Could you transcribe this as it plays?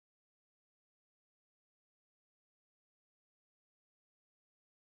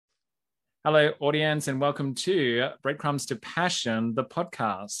Hello, audience, and welcome to Breadcrumbs to Passion, the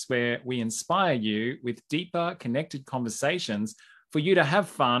podcast where we inspire you with deeper, connected conversations for you to have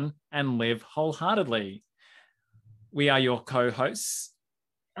fun and live wholeheartedly. We are your co-hosts.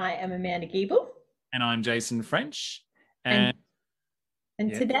 I am Amanda Giebel. And I'm Jason French. And,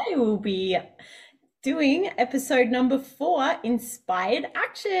 yeah. Today we'll be doing episode number 4, Inspired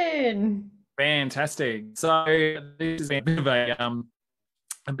Action. Fantastic. So this is a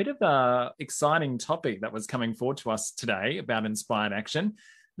bit of a exciting topic that was coming forward to us today about inspired action.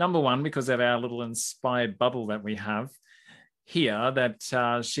 Number one, because of our little inspired bubble that we have here,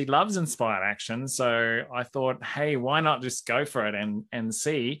 that she loves inspired action. So I thought, hey, why not just go for it and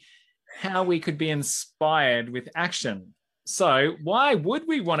see how we could be inspired with action. So why would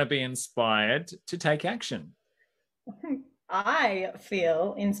we want to be inspired to take action? I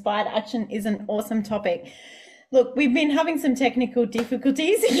feel inspired action is an awesome topic. Look, we've been having some technical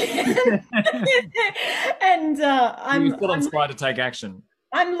difficulties again. And I'm still inspired to take action.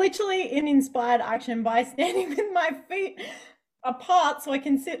 I'm literally in inspired action by standing with my feet apart so I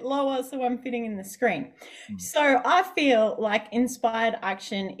can sit lower so I'm fitting in the screen. So I feel like inspired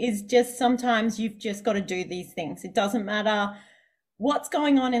action is just sometimes you've just got to do these things. It doesn't matter what's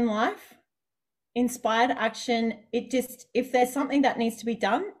going on in life. Inspired action, if there's something that needs to be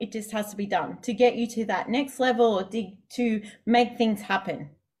done, it just has to be done to get you to that next level or to make things happen.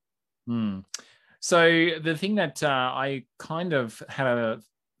 So the thing that I kind of had to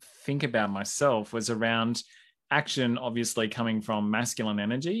think about myself was around action, obviously coming from masculine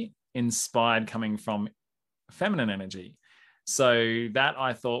energy, inspired coming from feminine energy. So that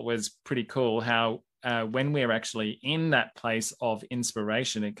I thought was pretty cool, how when we're actually in that place of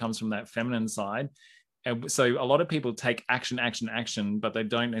inspiration, it comes from that feminine side. So a lot of people take action, but they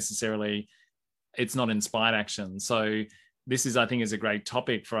don't necessarily, it's not inspired action. So this is, I think, is a great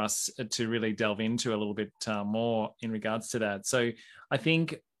topic for us to really delve into a little bit more in regards to that. So I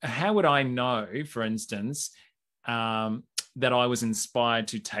think, how would I know, for instance, that I was inspired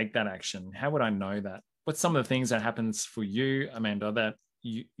to take that action? How would I know that? What's some of the things that happens for you, Amanda, that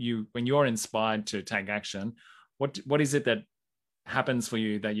you when you're inspired to take action, what is it that happens for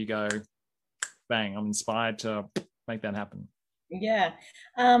you that you go, bang, I'm inspired to make that happen? Yeah.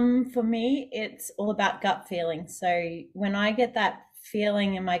 For me, it's all about gut feeling. So when I get that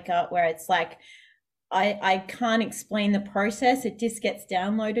feeling in my gut where it's like, I can't explain the process, it just gets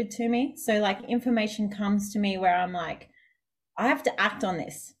downloaded to me. So like information comes to me where I'm like, I have to act on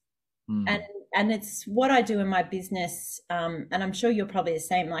this. And it's what I do in my business. And I'm sure you're probably the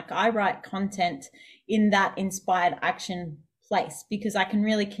same. Like I write content in that inspired action place because I can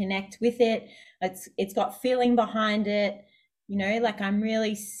really connect with it. It's got feeling behind it. You know, like I'm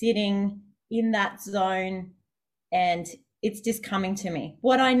really sitting in that zone and it's just coming to me.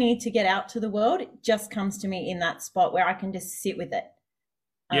 What I need to get out to the world just comes to me in that spot where I can just sit with it.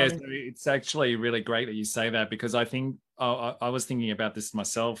 Yeah, so it's actually really great that you say that, because I think I was thinking about this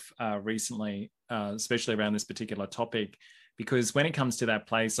myself recently, especially around this particular topic, because when it comes to that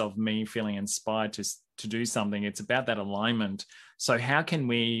place of me feeling inspired to do something, it's about that alignment. So how can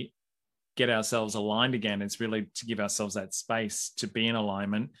we get ourselves aligned again? It's really to give ourselves that space to be in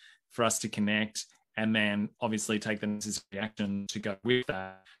alignment, for us to connect, and then obviously take the necessary action to go with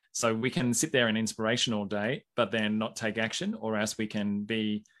that. So we can sit there in inspiration all day, but then not take action, or else we can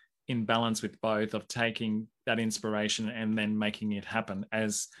be in balance with both, of taking that inspiration and then making it happen,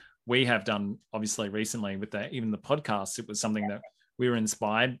 as we have done obviously recently with even the podcast. It was something that we were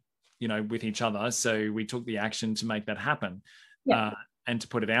inspired, with each other. So we took the action to make that happen, and to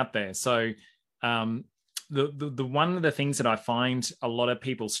put it out there. So the one of the things that I find a lot of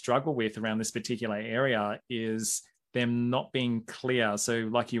people struggle with around this particular area is them not being clear. So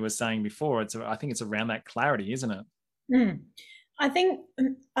like you were saying before, I think it's around that clarity, isn't it? I think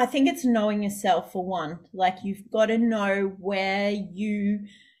it's knowing yourself, for one. Like you've got to know where you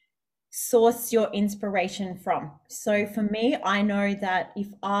source your inspiration from. So for me, I know that if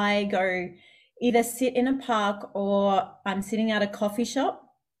I go either sit in a park or I'm sitting at a coffee shop,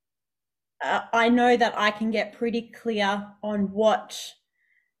 I know that I can get pretty clear on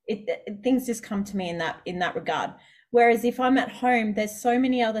things just come to me in that regard. Whereas if I'm at home, there's so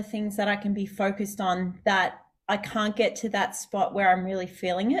many other things that I can be focused on that I can't get to that spot where I'm really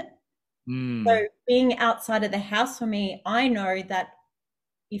feeling it. So being outside of the house for me, I know that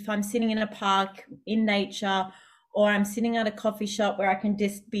if I'm sitting in a park in nature, or I'm sitting at a coffee shop where I can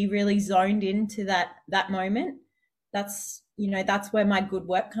just be really zoned into that moment, that's where my good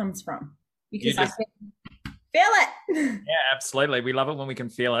work comes from. Because feel it. Yeah, absolutely. We love it when we can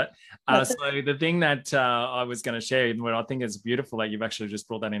feel it. So the thing that I was going to share, and what I think is beautiful that you've actually just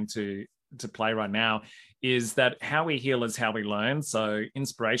brought that into play right now, is that how we heal is how we learn. So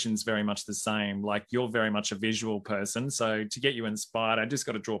inspiration is very much the same. Like you're very much a visual person. So to get you inspired, I just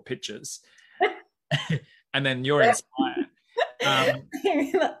got to draw pictures, and then you're inspired.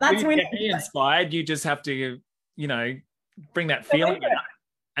 That's when to get me inspired. You just have to, you know, bring that feeling out.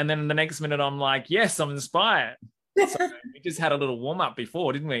 And then the next minute, I'm like, yes, I'm inspired. So we just had a little warm up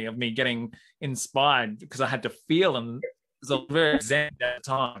before, didn't we, of me getting inspired because I had to feel, and it was very zen at the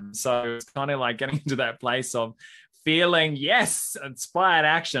time. So it's kind of like getting into that place of feeling, yes, inspired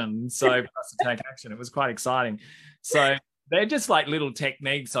action. So for us to take action, it was quite exciting. So they're just like little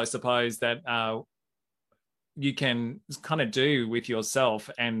techniques, I suppose, that you can kind of do with yourself.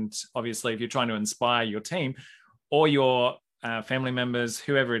 And obviously, if you're trying to inspire your team or your family members,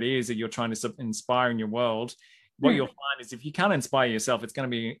 whoever it is that you're trying to inspire in your world, what you'll find is if you can't inspire yourself, it's going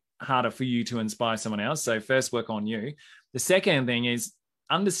to be harder for you to inspire someone else. So first work on you. The second thing is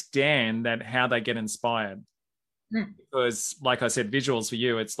understand that how they get inspired. Because like I said, visuals for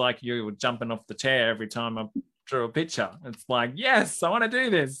you, it's like you were jumping off the chair every time I drew a picture. It's like, yes, I want to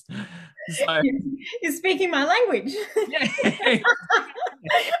do this. So, you're speaking my language. Yeah.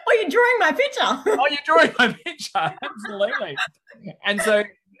 Or you're drawing my picture. Oh, you're drawing my picture. Absolutely. And so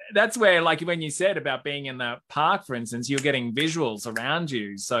that's where, like when you said about being in the park, for instance, you're getting visuals around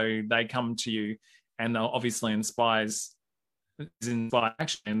you. So they come to you and obviously inspire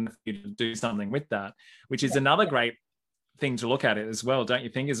action for you to do something with that, which is another great thing to look at it as well, don't you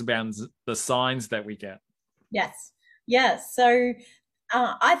think, is about the signs that we get? Yes. Yes. So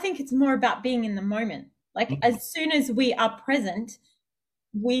I think it's more about being in the moment. Like as soon as we are present,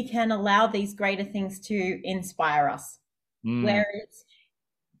 we can allow these greater things to inspire us. Whereas,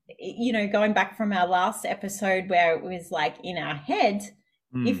 you know, going back from our last episode where it was like in our head,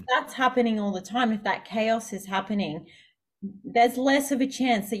 if that's happening all the time, if that chaos is happening, there's less of a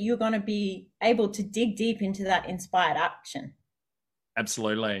chance that you're going to be able to dig deep into that inspired action.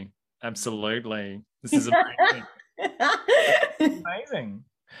 Absolutely. Absolutely. This is amazing. Amazing.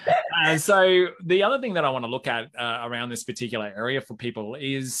 So the other thing that I want to look at around this particular area for people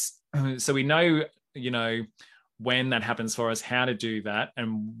is, so we know, you know, when that happens for us, how to do that,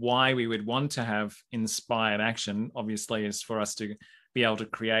 and why we would want to have inspired action, obviously, is for us to be able to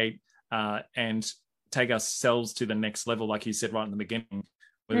create and take ourselves to the next level, like you said right in the beginning,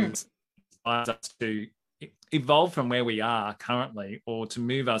 which inspires us to evolve from where we are currently or to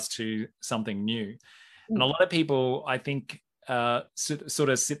move us to something new. And a lot of people, I think, sort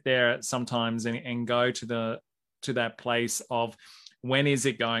of sit there sometimes and go to that place of when is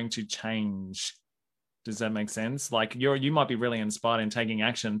it going to change? Does that make sense? Like you might be really inspired in taking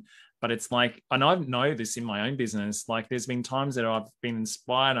action, but it's like, and I know this in my own business, like there's been times that I've been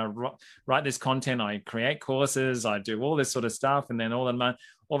inspired, I write this content, I create courses, I do all this sort of stuff. And then all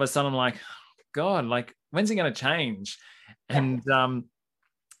of a sudden I'm like, God, like when's it going to change? And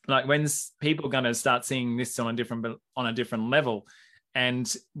like when's people going to start seeing this on a different level?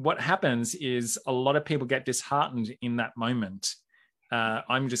 And what happens is a lot of people get disheartened in that moment.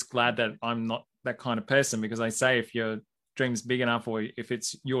 I'm just glad that I'm not that kind of person, because I say if your dream's big enough or if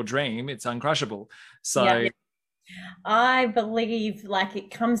it's your dream, it's uncrushable. So I believe like it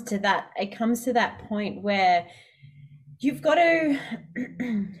comes to that point where you've got to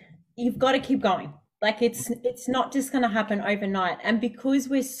keep going. Like it's not just going to happen overnight. And because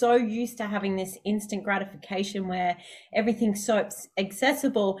we're so used to having this instant gratification where everything's so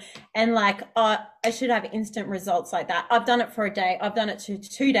accessible and like, I should have instant results like that. I've done it for a day. I've done it for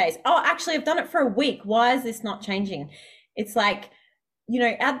 2 days. Oh, actually, I've done it for a week. Why is this not changing? It's like, you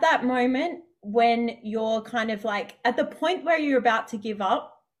know, at that moment when you're kind of like at the point where you're about to give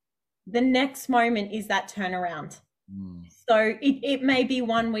up, the next moment is that turnaround. So it may be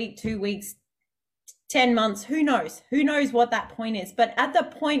 1 week, 2 weeks, 10 months, who knows what that point is. But at the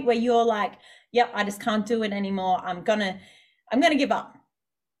point where you're like, yep, I just can't do it anymore. I'm gonna give up.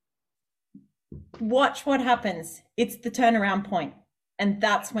 Watch what happens. It's the turnaround point. And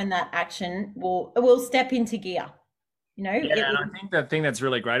that's when that action will step into gear. You know? Yeah, and I think the thing that's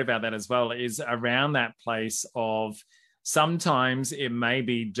really great about that as well is around that place of sometimes it may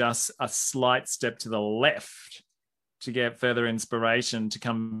be just a slight step to the left to get further inspiration to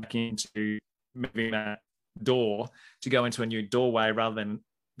come back into moving that door to go into a new doorway rather than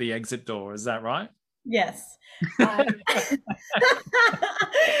the exit door. Is that right? Yes. Look,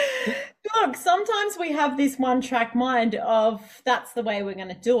 sometimes we have this one-track mind of that's the way we're going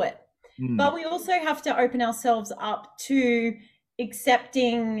to do it. But we also have to open ourselves up to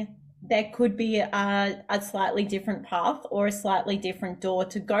accepting there could be a slightly different path or a slightly different door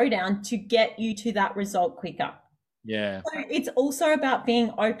to go down to get you to that result quicker. Yeah. So it's also about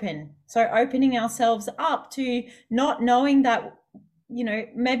being open. So opening ourselves up to not knowing that,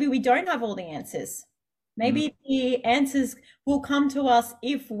 maybe we don't have all the answers. Mm. Maybe the answers will come to us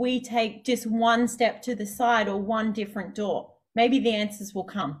if we take just one step to the side or one different door. Maybe the answers will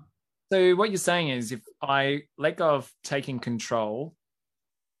come. So what you're saying is if I let go of taking control,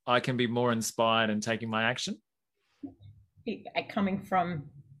 I can be more inspired in taking my action. Coming from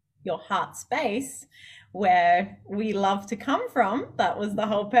your heart space where we love to come from, that was the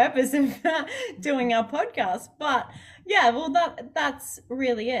whole purpose of doing our podcast. But yeah, well, that's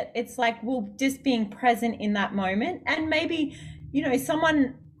really it. It's like, well, just being present in that moment, and maybe,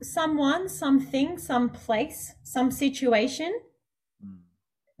 someone, something, some place, some situation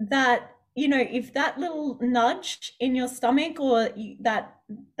that, if that little nudge in your stomach, or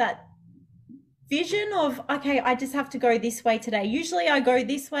that vision of, okay, I just have to go this way today. Usually I go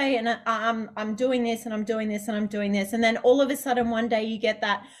this way, and I'm doing this, and I'm doing this, and I'm doing this, and then all of a sudden one day you get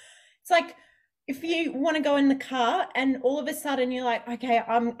that. It's like if you want to go in the car and all of a sudden you're like, okay,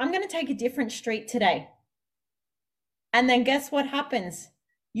 I'm going to take a different street today. And then guess what happens?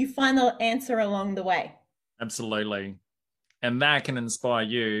 You find the answer along the way. Absolutely. And that can inspire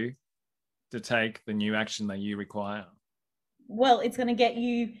you to take the new action that you require. Well, it's going to get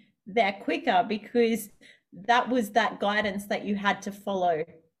you there quicker because that was that guidance that you had to follow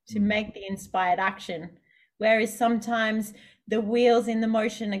to make the inspired action. Whereas sometimes the wheels in the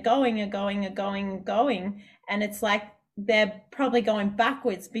motion are going. And it's like they're probably going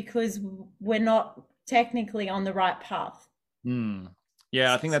backwards because we're not technically on the right path.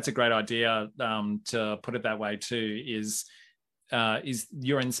 Yeah, I think that's a great idea to put it that way too, is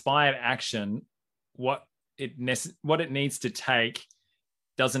your inspired action, what it needs to take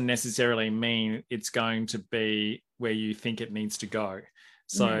doesn't necessarily mean it's going to be where you think it needs to go.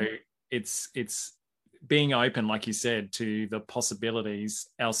 So it's being open, like you said, to the possibilities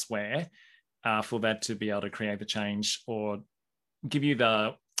elsewhere for that to be able to create the change or give you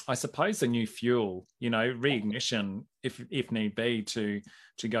the, I suppose, the new fuel, reignition if need be to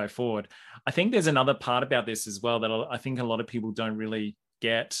go forward. I think there's another part about this as well that I think a lot of people don't really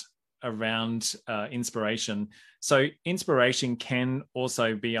get around inspiration. So inspiration can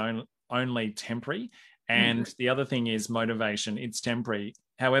also be only temporary. And the other thing is motivation. It's temporary.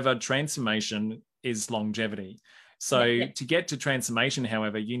 However, transformation is longevity. So to get to transformation,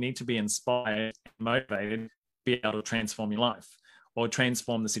 however, you need to be inspired and motivated to be able to transform your life or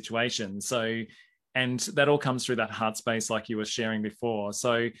transform the situation. So, and that all comes through that heart space like you were sharing before.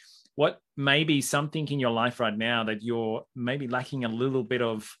 So what may be something in your life right now that you're maybe lacking a little bit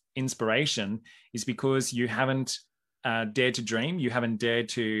of inspiration is because you haven't dared to dream. You haven't dared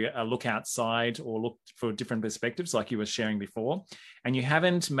to look outside or look for different perspectives like you were sharing before. And you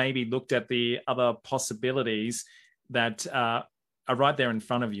haven't maybe looked at the other possibilities that are right there in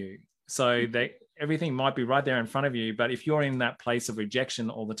front of you. So everything might be right there in front of you, but if you're in that place of rejection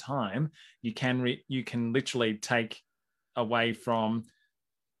all the time, you can literally take away from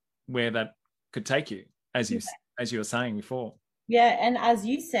where that could take you, as you were saying before. Yeah, and as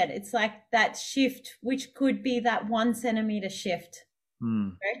you said, it's like that shift, which could be that 1 centimeter shift,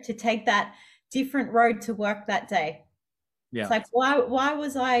 right? To take that different road to work that day. Yeah. It's like, why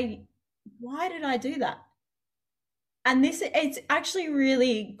did I do that? And it's actually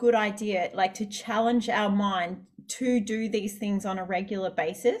really good idea, like to challenge our mind to do these things on a regular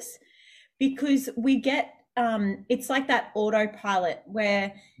basis, because we get, it's like that autopilot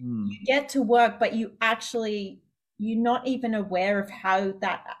where you get to work, but you're not even aware of how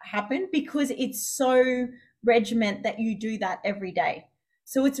that happened because it's so regiment that you do that every day.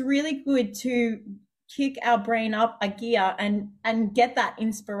 So it's really good to kick our brain up a gear and get that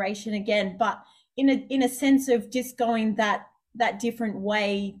inspiration again, but in a sense of just going that different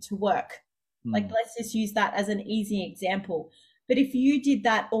way to work. Like, let's just use that as an easy example. But if you did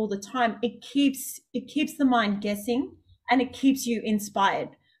that all the time, it keeps the mind guessing and it keeps you inspired.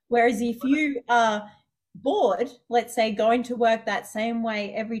 Whereas if you are bored, let's say, going to work that same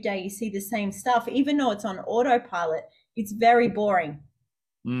way every day, you see the same stuff, even though it's on autopilot, it's very boring.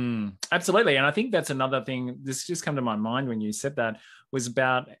 Absolutely. And I think that's another thing, this just came to my mind when you said that, was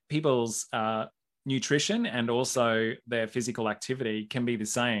about people's nutrition and also their physical activity can be the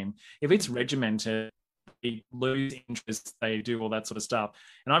same. If it's regimented, they lose interest, they do all that sort of stuff.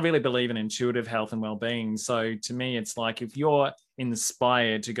 And I really believe in intuitive health and well-being. So to me, it's like if you're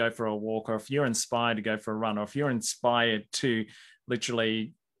inspired to go for a walk, or if you're inspired to go for a run, or if you're inspired to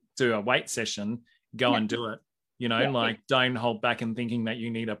literally do a weight session, go and do it. you know, Yeah. like don't hold back in thinking that you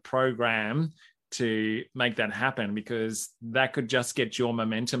need a program to make that happen, because that could just get your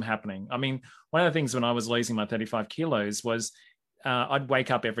momentum happening. I mean, one of the things when I was losing my 35 kilos was I'd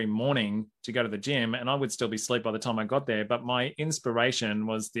wake up every morning to go to the gym and I would still be asleep by the time I got there. But my inspiration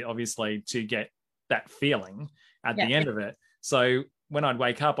was obviously to get that feeling at Yeah. the end of it. So when I'd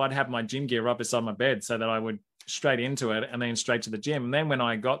wake up, I'd have my gym gear right beside my bed so that I would straight into it and then straight to the gym. And then when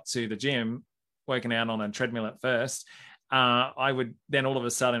I got to the gym, working out on a treadmill at first, I would then all of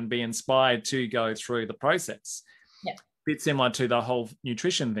a sudden be inspired to go through the process. Yeah. Bit similar to the whole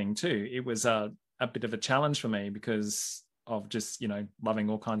nutrition thing too. It was a bit of a challenge for me because of just, you know, loving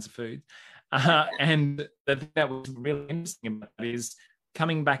all kinds of food. And the thing that was really interesting about it is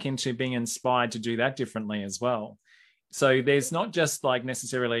coming back into being inspired to do that differently as well. So there's not just like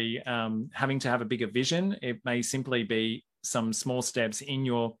necessarily having to have a bigger vision. It may simply be some small steps in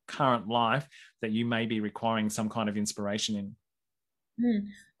your current life that you may be requiring some kind of inspiration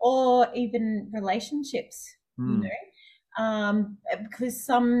in. Or even relationships, you know, because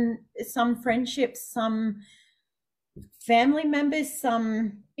some friendships, some family members,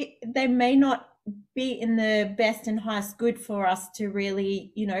 they may not be in the best and highest good for us to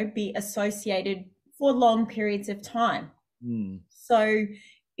really, you know, be associated for long periods of time. So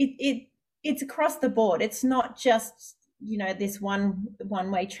it's across the board. It's not just, you know, this one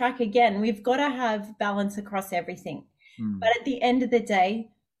way track. Again, we've got to have balance across everything. But at the end of the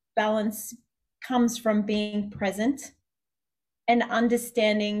day, balance comes from being present and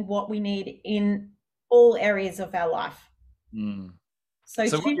understanding what we need in all areas of our life. So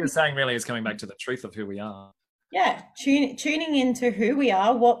what you're saying really is coming back to the truth of who we are. Yeah, tuning into who we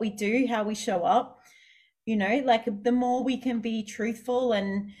are, what we do, how we show up. You know, like the more we can be truthful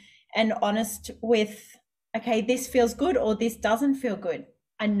and honest with, okay, this feels good or this doesn't feel good,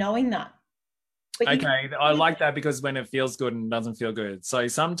 and knowing that. But okay, I like that, because when it feels good and doesn't feel good. So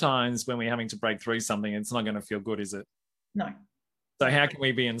sometimes when we're having to break through something, it's not going to feel good, is it? No. So how can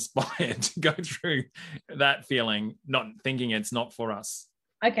we be inspired to go through that feeling, not thinking it's not for us?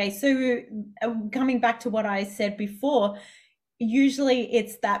 Okay, so coming back to what I said before, usually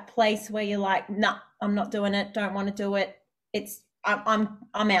it's that place where you're like, nah, I'm not doing it, don't want to do it. It's I'm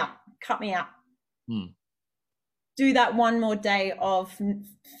out, cut me out. Do that one more day of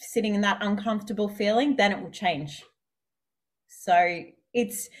sitting in that uncomfortable feeling, then it will change. So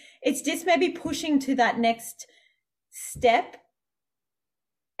it's just maybe pushing to that next step.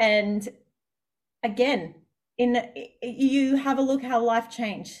 And again, you have a look how life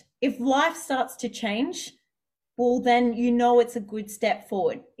changed. If life starts to change, well, then you know it's a good step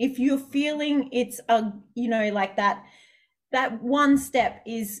forward. If you're feeling it's a, you know, like that one step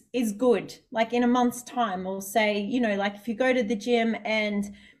is good, like in a month's time, or say, you know, like if you go to the gym and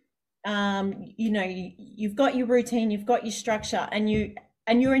you know, you've got your routine, you've got your structure, and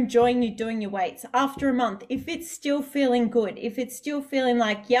you're enjoying you doing your weights. After a month, if it's still feeling good, if it's still feeling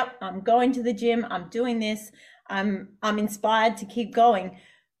like, yep, I'm going to the gym, I'm doing this, I'm inspired to keep going,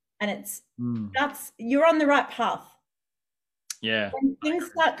 and you're on the right path. Yeah. When things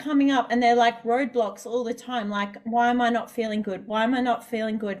start coming up and they're like roadblocks all the time, like, why am I not feeling good? Why am I not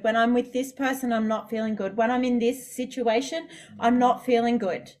feeling good? When I'm with this person, I'm not feeling good. When I'm in this situation, I'm not feeling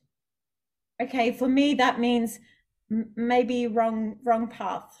good. Okay, for me, that means maybe wrong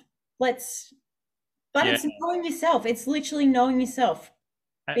path. It's knowing yourself. It's literally knowing yourself,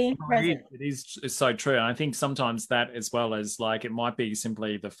 being present. It's so true. And I think sometimes that, as well as like, it might be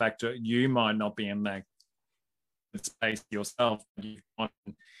simply the fact that you might not be in that space yourself. You want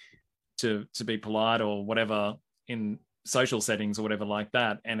to be polite or whatever in social settings or whatever like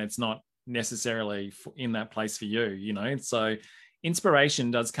that, and it's not necessarily in that place for you, you know. So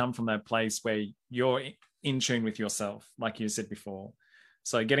inspiration does come from that place where you're in tune with yourself, like you said before.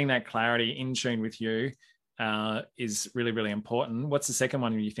 So getting that clarity, in tune with you, is really, really important. What's the second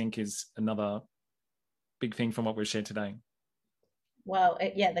one you think is another big thing from what we've shared today? Well,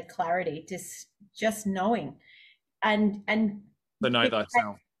 the clarity, just knowing. And the know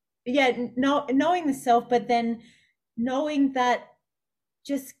thyself. Knowing the self, but then knowing that,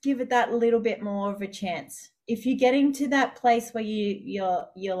 just give it that little bit more of a chance. If you're getting to that place where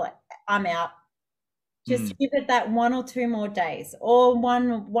you're like, I'm out, just give it that 1 or 2 more days, or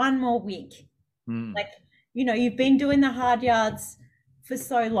one more week. Like, you know, you've been doing the hard yards for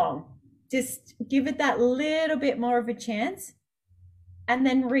so long, just give it that little bit more of a chance, and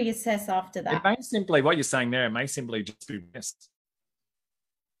then reassess after that. It may simply, what you're saying there, it may simply just be rest.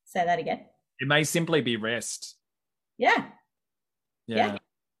 Say that again. It may simply be rest. Yeah.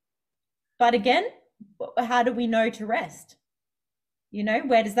 But again, how do we know to rest? You know,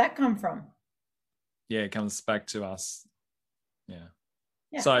 where does that come from? yeah, it comes back to us. Yeah.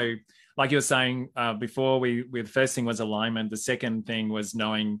 Yeah. So like you were saying before, the first thing was alignment. The second thing was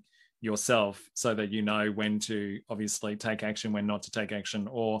knowing yourself, so that you know when to obviously take action, when not to take action,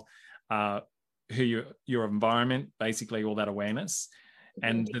 or your environment, basically all that awareness.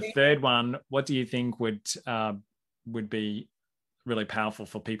 And the third one, what do you think would be really powerful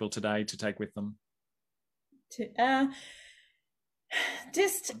for people today to take with them?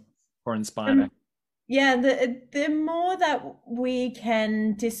 Just or inspire. Yeah, the more that we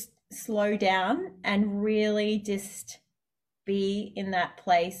can just slow down and really just be in that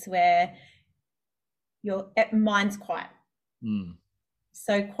place where your mind's quiet.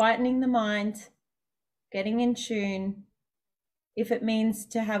 So quietening the mind, getting in tune. If it means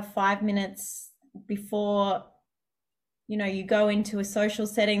to have 5 minutes before, you go into a social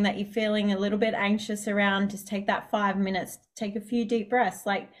setting that you're feeling a little bit anxious around, just take that 5 minutes, take a few deep breaths,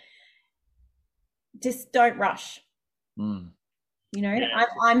 like just don't rush. I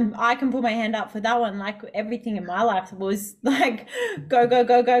can put my hand up for that one. Like everything in my life was like go, go,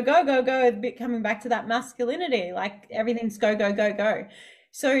 go, go, go, go, go, a bit coming back to that masculinity, like everything's go, go, go, go.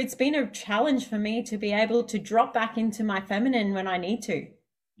 So it's been a challenge for me to be able to drop back into my feminine when I need to.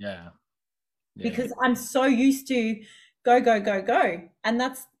 Yeah. Because I'm so used to go, go, go, go. And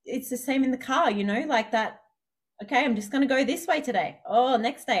it's the same in the car, like that. Okay, I'm just going to go this way today. Oh,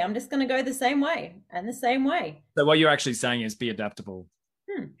 next day, I'm just going to go the same way and the same way. So what you're actually saying is be adaptable.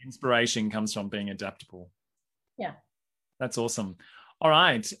 Inspiration comes from being adaptable. Yeah. That's awesome. All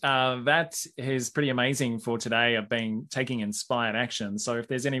right. That is pretty amazing for today of taking inspired action. So if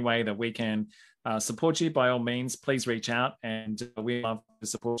there's any way that we can support you, by all means, please reach out, and we love to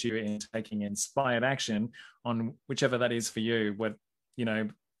support you in taking inspired action on whichever that is for you.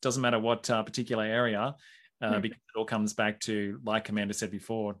 Doesn't matter what particular area, because it all comes back to, like Amanda said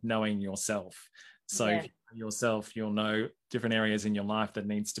before, knowing yourself. So if you know yourself, you'll know different areas in your life that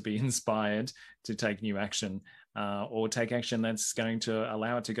needs to be inspired to take new action, or take action that's going to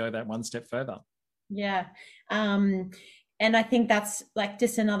allow it to go that one step further. Yeah. And I think that's like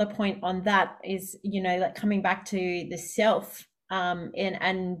just another point on that is, like coming back to the self,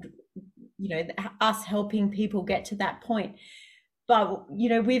 and us helping people get to that point. But,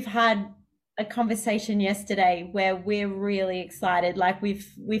 we've had a conversation yesterday where we're really excited. Like we've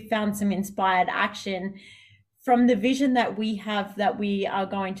found some inspired action from the vision that we have, that we are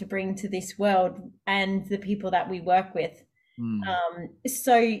going to bring to this world and the people that we work with.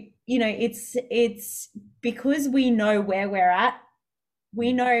 So, it's because we know where we're at,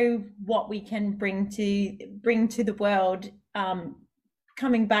 we know what we can bring to the world,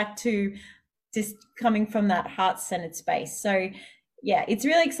 coming back to just coming from that heart-centered space. So yeah, it's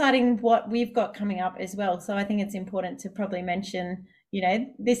really exciting what we've got coming up as well. So I think it's important to probably mention,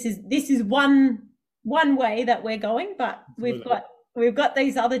 this is one way that we're going, but we've got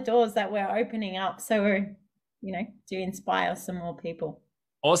these other doors that we're opening up. So we're, to inspire some more people.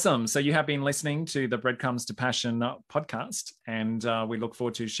 Awesome. So you have been listening to the Breadcrumbs to Passion podcast, and we look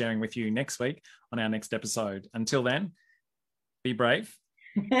forward to sharing with you next week on our next episode. Until then, be brave.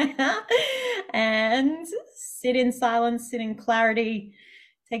 And sit in silence, sit in clarity,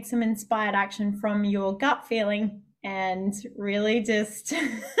 take some inspired action from your gut feeling, and really just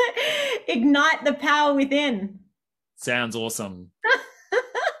ignite the power within. Sounds awesome.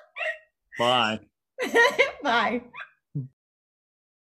 Bye. Bye.